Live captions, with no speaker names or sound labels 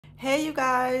Hey you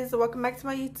guys, welcome back to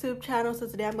my YouTube channel. So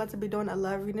today I'm going to be doing a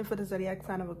love reading for the zodiac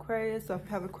sign of Aquarius. So if you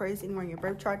have Aquarius anywhere in your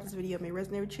birth chart, this video may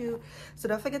resonate with you. So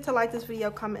don't forget to like this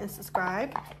video, comment, and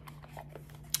subscribe.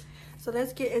 So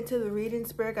let's get into the reading.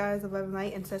 Spirit guides of love and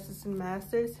light, ancestors and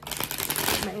masters.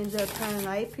 My angel of time and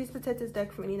light, please protect this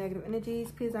deck from any negative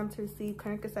energies. Please I'm to receive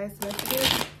current concise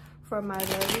messages from my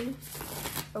lovely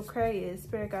Aquarius.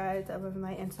 Spirit guides of love and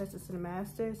light, ancestors and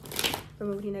masters.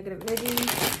 Remove any negative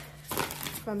energies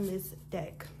from this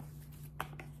deck.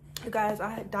 You guys, I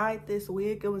had dyed this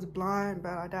wig. It was blonde,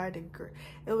 but I dyed it gray.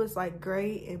 It was like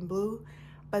gray and blue,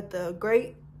 but the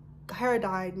gray hair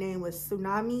dye name was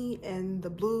Tsunami, and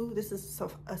the blue, this is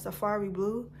a safari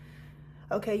blue.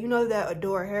 Okay, you know that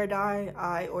Adore hair dye,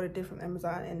 I ordered it from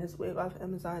Amazon, and this wig off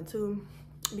Amazon too.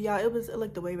 But yeah, it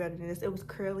looked way better than this. It was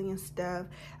curly and stuff.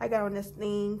 I got on this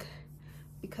thing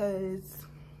because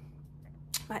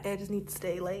my edges need to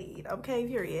stay laid, okay,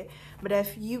 period. But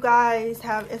if you guys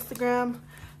have Instagram,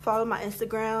 follow my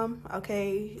Instagram,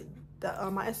 okay.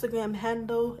 My Instagram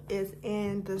handle is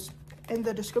in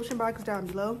the description box down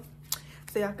below,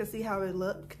 so y'all can see how it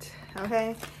looked,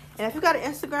 okay. And if you got an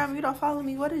Instagram and you don't follow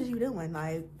me, what is you doing?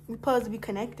 Like, we're supposed to be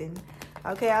connecting,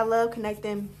 okay. I love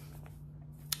connecting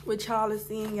with y'all and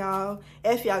seeing y'all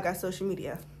if y'all got social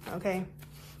media, okay.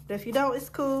 But if you don't, it's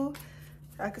cool.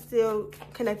 I can still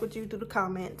connect with you through the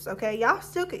comments, okay? Y'all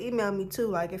still can email me too.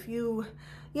 Like, if you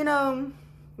know,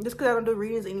 just because I don't do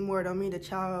readings anymore don't mean that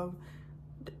y'all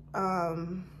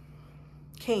can't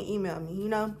email me, you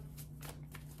know?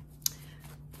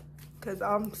 Because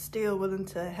I'm still willing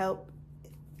to help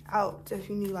out if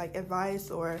you need like advice,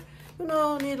 or you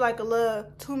know, need like a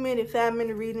little 2-minute,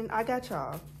 5-minute reading. I got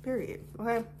y'all, period,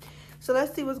 okay? So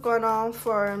let's see what's going on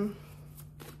for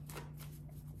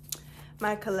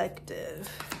my collective.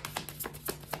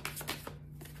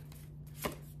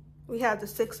 We have the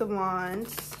Six of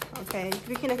Wands, okay.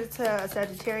 Be connected to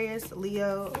Sagittarius,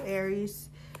 Leo, Aries,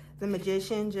 the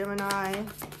Magician, Gemini,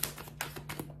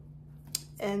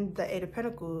 and the Eight of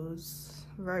Pentacles,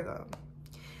 Virgo.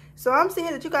 So I'm seeing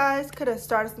that you guys could have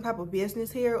started some type of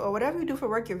business here, or whatever you do for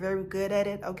work, you're very good at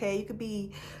it, okay. You could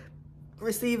be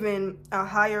receiving a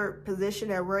higher position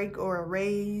at work or a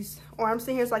raise, or I'm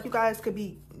seeing here it's like you guys could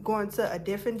be going to a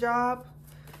different job,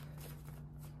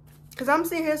 because I'm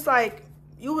seeing here it's like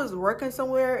you was working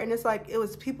somewhere and it's like it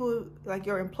was people like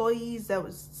your employees that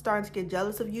was starting to get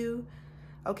jealous of you,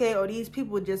 okay, or these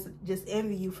people just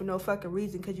envy you for no fucking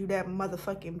reason because you that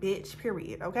motherfucking bitch,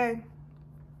 period, okay.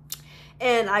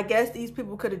 And I guess these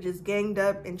people could have just ganged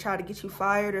up and tried to get you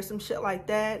fired or some shit like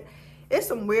that. It's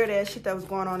some weird ass shit that was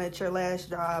going on at your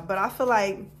last job, but I feel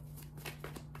like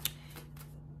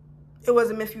it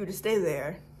wasn't meant for you to stay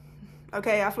there,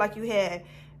 okay. I feel like you had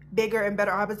bigger and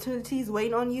better opportunities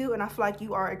waiting on you, and I feel like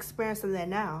you are experiencing that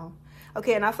now,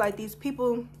 okay. And I feel like these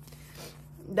people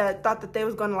that thought that they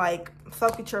was gonna like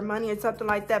fuck with your money or something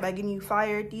like that by getting you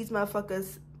fired, these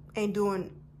motherfuckers ain't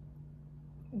doing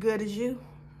good as you,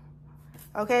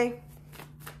 okay.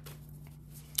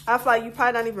 I feel like you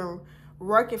probably not even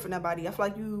working for nobody. I feel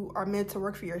like you are meant to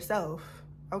work for yourself,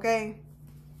 okay.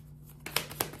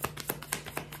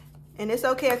 And it's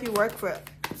okay if you work for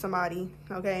somebody,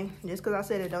 okay. Just because I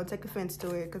said it, don't take offense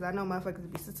to it, because I know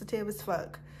motherfuckers be sensitive as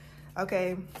fuck,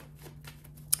 okay.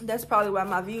 That's probably why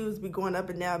my views be going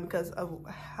up and down, because of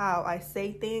how I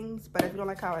say things. But if you don't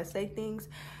like how I say things,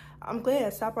 I'm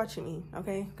glad. Stop watching me,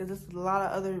 okay, because there's a lot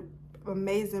of other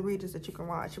amazing readers that you can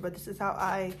watch, but this is how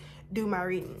I do my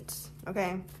readings,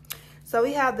 okay. So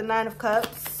we have the Nine of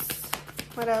Cups.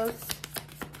 What else?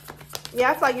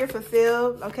 Yeah, I feel like you're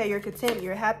fulfilled, okay, you're content,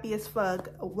 you're happy as fuck,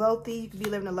 wealthy, you could be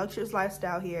living a luxurious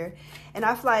lifestyle here. And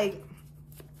I feel like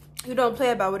you don't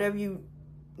play about whatever you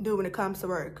do when it comes to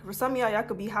work. For some of y'all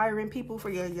could be hiring people for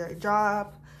your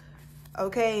job,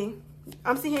 okay.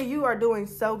 I'm seeing here you are doing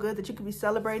so good that you could be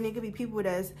celebrating. It could be people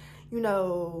that's, you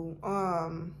know,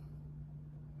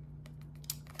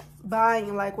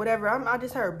 buying, like whatever. I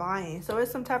just heard buying. So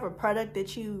it's some type of product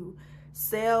that you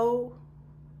sell,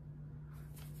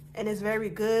 and it's very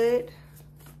good,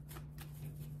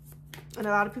 and a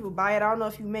lot of people buy it. I don't know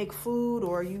if you make food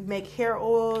or you make hair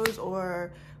oils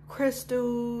or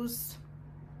crystals,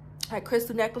 like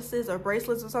crystal necklaces or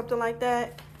bracelets or something like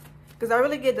that, because I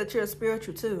really get that you're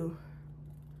spiritual too.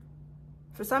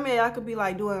 For some of y'all could be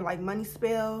like doing like money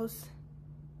spells,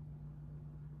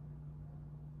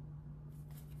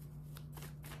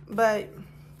 but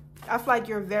I feel like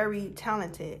you're very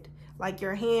talented. Like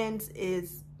your hands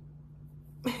is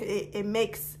it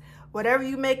makes whatever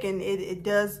you making, it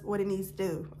does what it needs to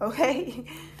do, okay.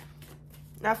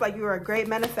 And I feel like you are a great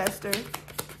manifester.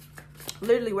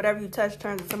 Literally, whatever you touch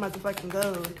turns into some motherfucking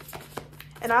gold.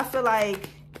 And I feel like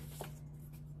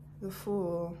the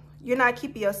Fool, you're not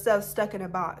keeping yourself stuck in a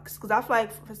box. Because I feel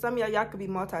like for some of y'all could be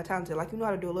multi-talented. Like, you know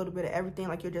how to do a little bit of everything.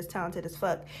 Like, you're just talented as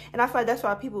fuck. And I feel like that's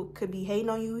why people could be hating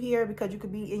on you here, because you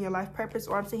could be in your life purpose.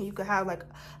 Or I'm saying you could have, like,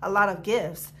 a lot of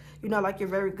gifts. You know, like, you're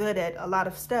very good at a lot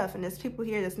of stuff. And there's people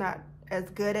here that's not as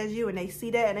good as you. And they see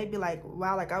that and they be like,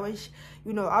 wow, like, I wish,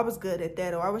 you know, I was good at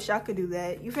that. Or I wish I could do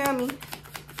that. You feel me?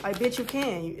 Like, bitch, you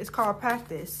can. It's called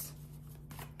practice.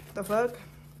 The fuck?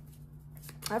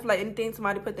 I feel like anything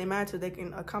somebody put their mind to, they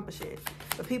can accomplish it.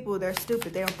 But people, they're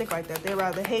stupid. They don't think like that. They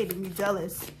rather hate and be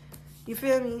jealous. You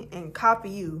feel me? And copy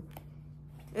you.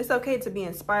 It's okay to be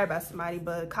inspired by somebody,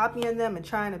 but copying them and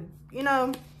trying to, you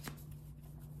know,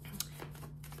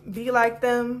 be like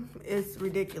them is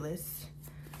ridiculous.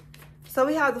 So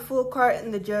we have the Fool card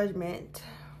and the Judgment.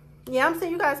 Yeah, I'm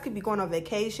saying you guys could be going on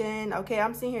vacation. Okay,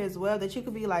 I'm seeing here as well that you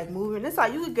could be like moving. It's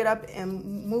like you could get up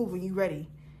and move when you're ready.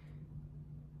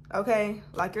 Okay,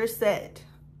 like you're set.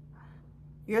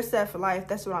 You're set for life.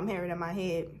 That's what I'm hearing in my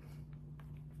head.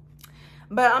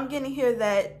 But I'm getting here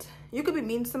that you could be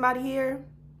meeting somebody here.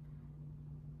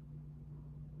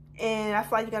 And I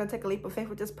feel like you're going to take a leap of faith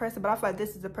with this person. But I feel like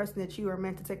this is the person that you are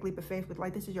meant to take a leap of faith with.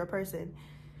 Like, this is your person.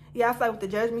 Yeah, I feel like with the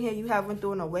Judgment here, you have went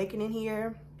through an awakening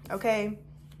here. Okay.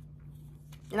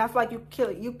 And I feel like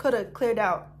you could have cleared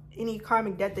out any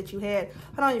karmic debt that you had.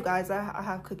 Hold on, you guys. I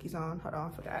have cookies on. Hold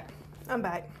on, I forgot. I'm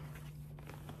back.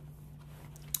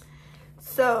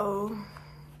 So,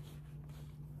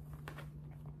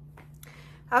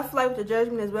 I feel like with the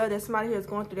Judgment as well, that somebody here is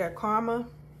going through their karma.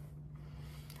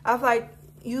 I feel like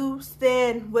you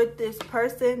stand with this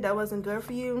person that wasn't good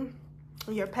for you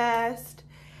in your past.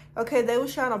 Okay, they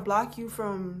was trying to block you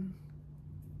from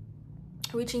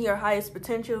reaching your highest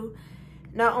potential.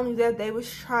 Not only that, they was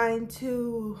trying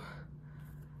to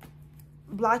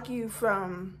block you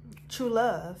from true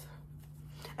love.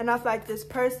 And I feel like this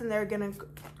person, they're getting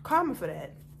karma for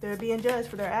that. They're being judged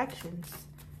for their actions.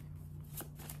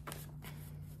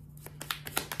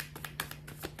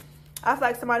 I feel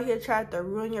like somebody here tried to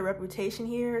ruin your reputation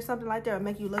here or something like that, or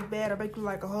make you look bad, or make you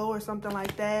like a hoe or something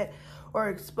like that, or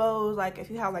expose, like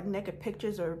if you have like naked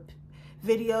pictures or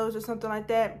videos or something like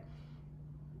that.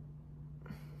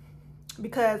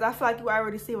 Because I feel like you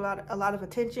already see a lot of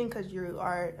attention because you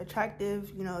are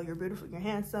attractive, you know, you're beautiful, you're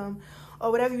handsome,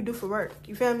 or whatever you do for work.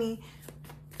 You feel me?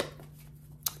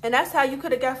 And that's how you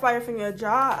could have got fired from your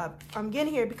job. I'm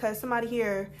getting here because somebody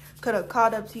here could have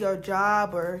called up to your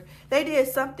job, or they did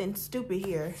something stupid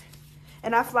here.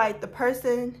 And I feel like the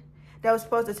person that was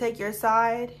supposed to take your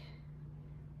side,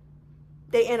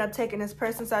 they end up taking this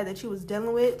person's side that you was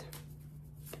dealing with.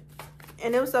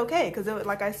 And it was okay, because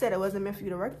like I said, it wasn't meant for you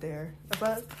to work there.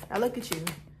 But now look at you.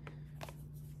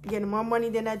 Getting more money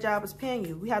than that job was paying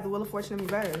you. We have the Wheel of Fortune in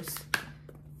reverse.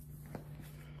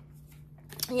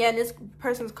 Yeah, and this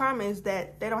person's karma is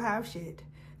that they don't have shit.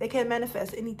 They can't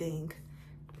manifest anything.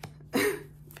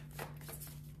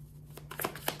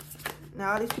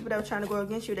 Now, all these people that were trying to go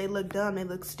against you, they look dumb. They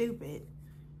look stupid.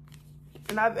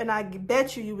 And I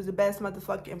bet you was the best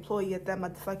motherfucking employee at that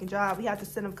motherfucking job. We have to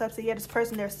send them cups. So yeah, this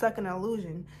person, they're stuck in an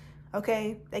illusion.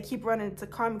 Okay? They keep running into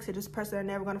karmic to this person they're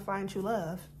never going to find true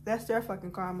love. That's their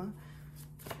fucking karma.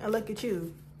 And look at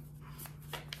you.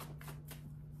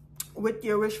 With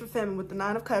your wish fulfillment, with the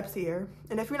 9 of Cups here.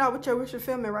 And if you're not with your wish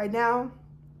fulfillment right now,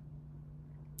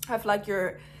 I feel like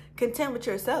you're content with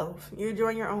yourself. You're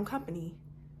enjoying your own company.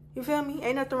 You feel me?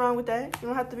 Ain't nothing wrong with that. You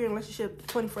don't have to be in a relationship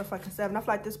 24/7. I feel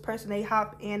like this person, they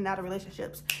hop in and out of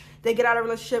relationships. They get out of a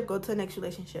relationship, go to the next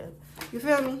relationship. You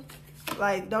feel me?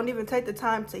 Like, don't even take the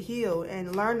time to heal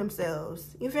and learn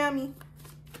themselves. You feel me?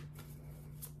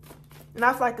 And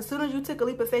I feel like as soon as you took a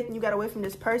leap of faith and you got away from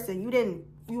this person,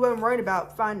 you weren't worried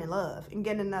about finding love and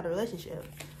getting in another relationship.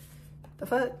 The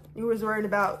fuck? You was worried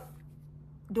about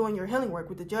doing your healing work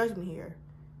with the Judgment here.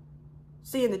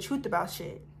 Seeing the truth about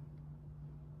shit.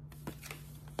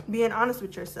 Being honest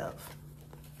with yourself.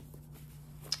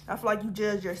 I feel like you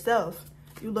judge yourself.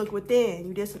 You look within.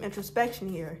 You did some introspection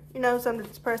here. You know, something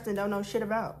this person don't know shit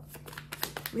about.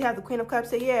 We have the Queen of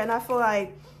Cups here, yeah, and I feel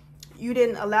like you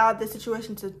didn't allow this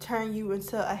situation to turn you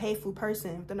into a hateful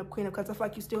person. Then the Queen of Cups, I feel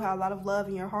like you still have a lot of love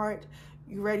in your heart.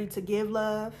 You're ready to give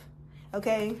love,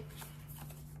 okay?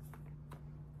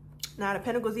 Now, the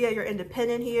Pentacles, yeah, you're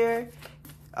independent here.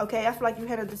 Okay, I feel like you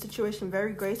handled the situation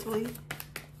very gracefully.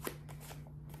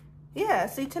 Yeah,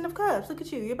 see, 10 of Cups. Look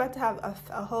at you. You're about to have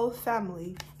a whole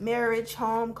family. Marriage,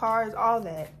 home, cars, all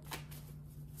that.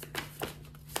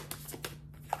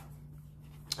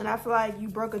 And I feel like you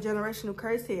broke a generational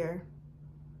curse here.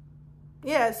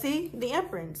 Yeah, see? The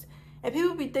Empress. And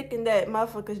people be thinking that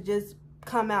motherfuckers just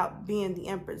come out being the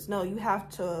Empress. No, you have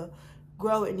to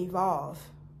grow and evolve.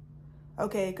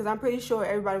 Okay, because I'm pretty sure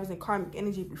everybody was in karmic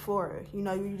energy before. You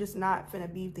know, you're just not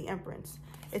finna be the Empress.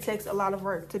 It takes a lot of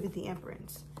work to be the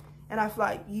Empress. And I feel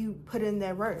like you put in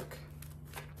that work.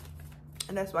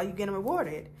 And that's why you're getting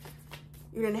rewarded.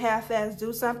 You didn't half-ass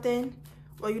do something,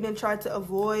 or you didn't try to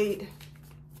avoid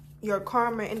your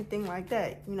karma or anything like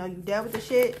that. You know, you dealt with the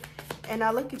shit, and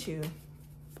now look at you.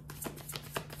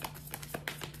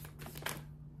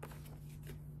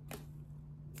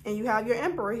 And you have your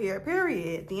Emperor here,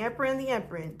 period. The Emperor and the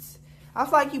Empress. I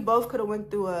feel like you both could have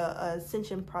went through a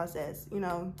ascension process. You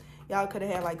know, y'all could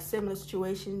have had like similar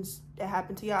situations that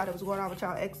happened to y'all that was going on with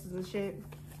y'all exes and shit.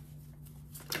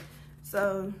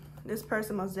 So this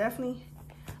person most definitely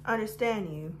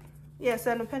understand you. Yeah,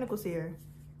 Seven of Pentacles here.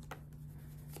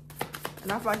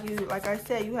 And I feel like you, like I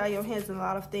said, you have your hands in a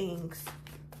lot of things.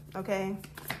 Okay?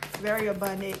 Very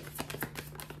abundant.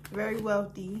 Very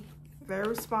wealthy. Very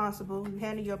responsible. You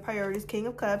handle your priorities. King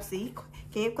of Cups. See?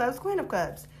 King of Cups, Queen of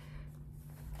Cups.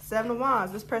 Seven of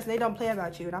Wands. This person, they don't play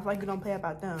about you. And I feel like you don't play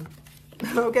about them.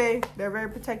 Okay? They're very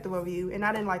protective of you. And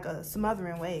not in like a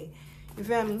smothering way. You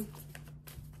feel me?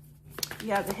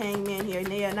 You have the Hangman here.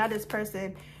 And yeah, not this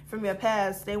person from your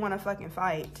past. They want to fucking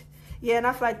fight. Yeah, and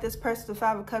I feel like this person, the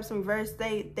Five of Cups in reverse,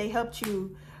 they helped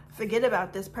you forget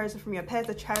about this person from your past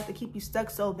that tried to keep you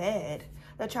stuck so bad.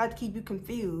 That tried to keep you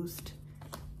confused.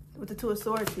 With the Two of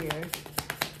Swords here.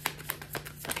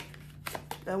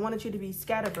 That wanted you to be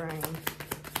scatterbrained.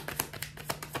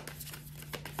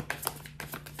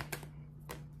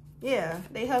 Yeah,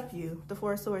 they help you. The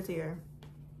Four of Swords here.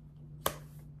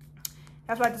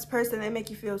 I feel like this person, they make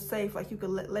you feel safe. Like you could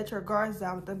let your guards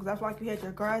down with them. Because I feel like you had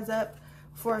your guards up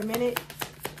for a minute.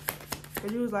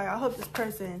 Because you was like, I hope this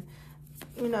person,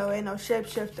 you know, ain't no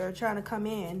shapeshifter trying to come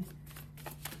in.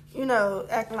 You know,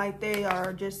 acting like they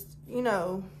are just, you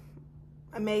know,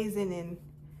 amazing, and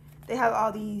they have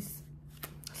all these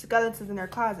skeletons in their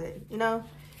closet, you know.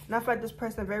 And I feel like this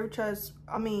person very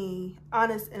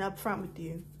honest and upfront with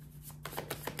you.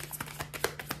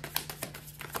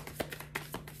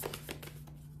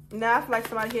 Now I feel like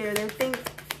somebody here,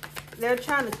 they're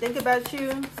trying to think about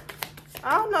you.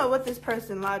 I don't know what this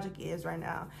person's logic is right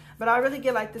now, but I really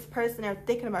get like this person, they're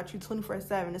thinking about you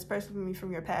 24/7. This person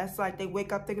from your past, like they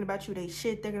wake up thinking about you, they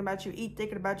shit thinking about you, eat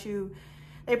thinking about you.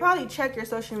 They probably check your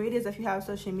social medias if you have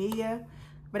social media.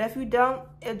 But if you don't,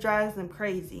 it drives them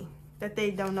crazy. That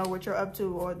they don't know what you're up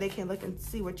to, or they can look and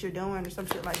see what you're doing or some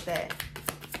shit like that.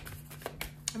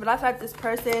 But I feel like this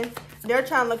person, they're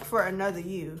trying to look for another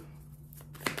you.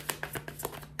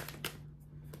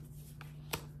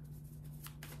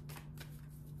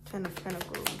 Ten of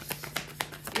Pentacles.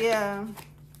 Yeah.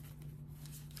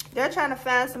 They're trying to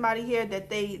find somebody here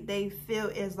that they feel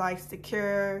is like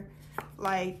secure.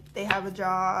 Like they have a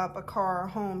job, a car, a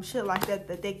home, shit like that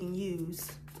that they can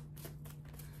use.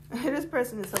 This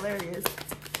person is hilarious.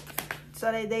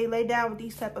 So they lay down with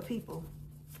these type of people.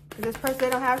 This person, they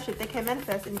don't have shit. They can't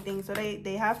manifest anything. So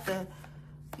they have to,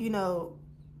 you know,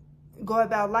 go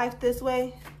about life this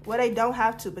way. Well, they don't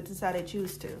have to, but this is how they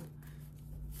choose to.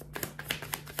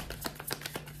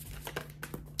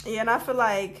 Yeah, and I feel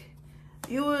like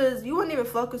you weren't even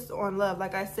focused on love,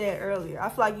 like I said earlier. I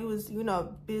feel like you was, you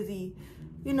know, busy,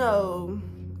 you know,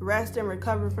 resting,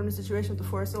 recovering from the situation with the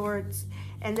Four of Swords.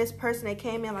 And this person, they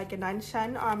came in like a knight in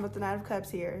shining armor with the Knight of Cups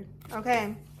here.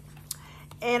 Okay.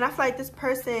 And I feel like this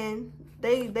person,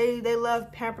 they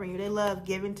love pampering you. They love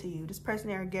giving to you. This person,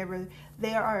 they're a giver.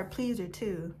 They are a pleaser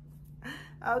too.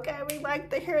 Okay, we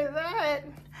like to hear that.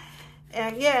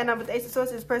 And yeah, and with the Ace of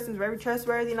Swords, this person is very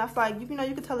trustworthy. And I feel like, you know,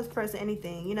 you can tell this person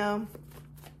anything, you know,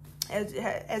 as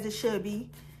it should be.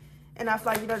 And I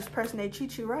feel like, you know, this person, they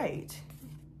treat you right.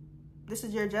 This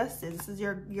is your justice. This is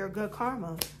your good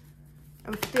karma.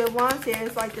 And with the Three of Wands here,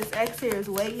 it's like this ex here is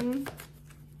waiting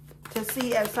to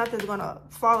see if something's going to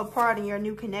fall apart in your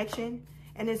new connection.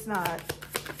 And it's not.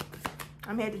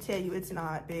 I'm here to tell you it's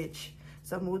not, bitch.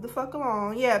 So move the fuck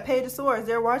along. Yeah, Page of Swords.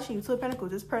 They're watching you. Two of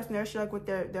Pentacles. This person, they're stuck with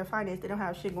their finance. They don't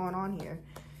have shit going on here.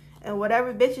 And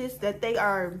whatever bitches that they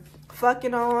are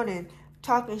fucking on and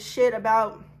talking shit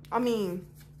about, I mean,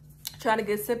 trying to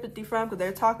get sympathy from, because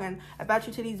they're talking about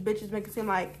you to these bitches, make it seem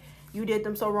like you did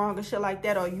them so wrong and shit like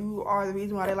that, or you are the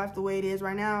reason why their life the way it is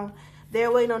right now.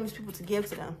 They're waiting on these people to give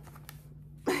to them.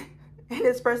 And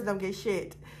this person don't get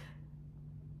shit.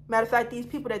 Matter of fact, these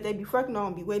people that they be fucking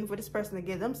on be waiting for this person to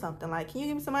give them something. Like, can you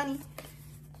give me some money?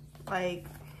 Like,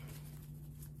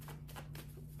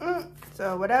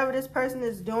 so whatever this person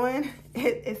is doing,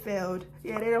 it failed.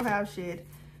 Yeah, they don't have shit.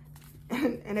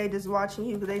 And they just watching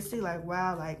you because they see like,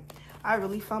 wow, like, I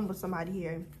really fumbled somebody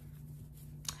here.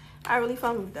 I really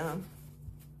found them dumb.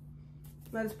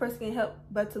 But this person can't help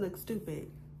but to look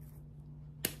stupid.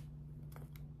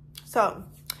 So,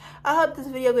 I hope this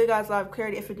video gave you guys a lot of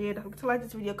clarity. If it did, I hope to like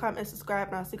this video, comment, and subscribe,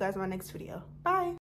 and I'll see you guys in my next video. Bye.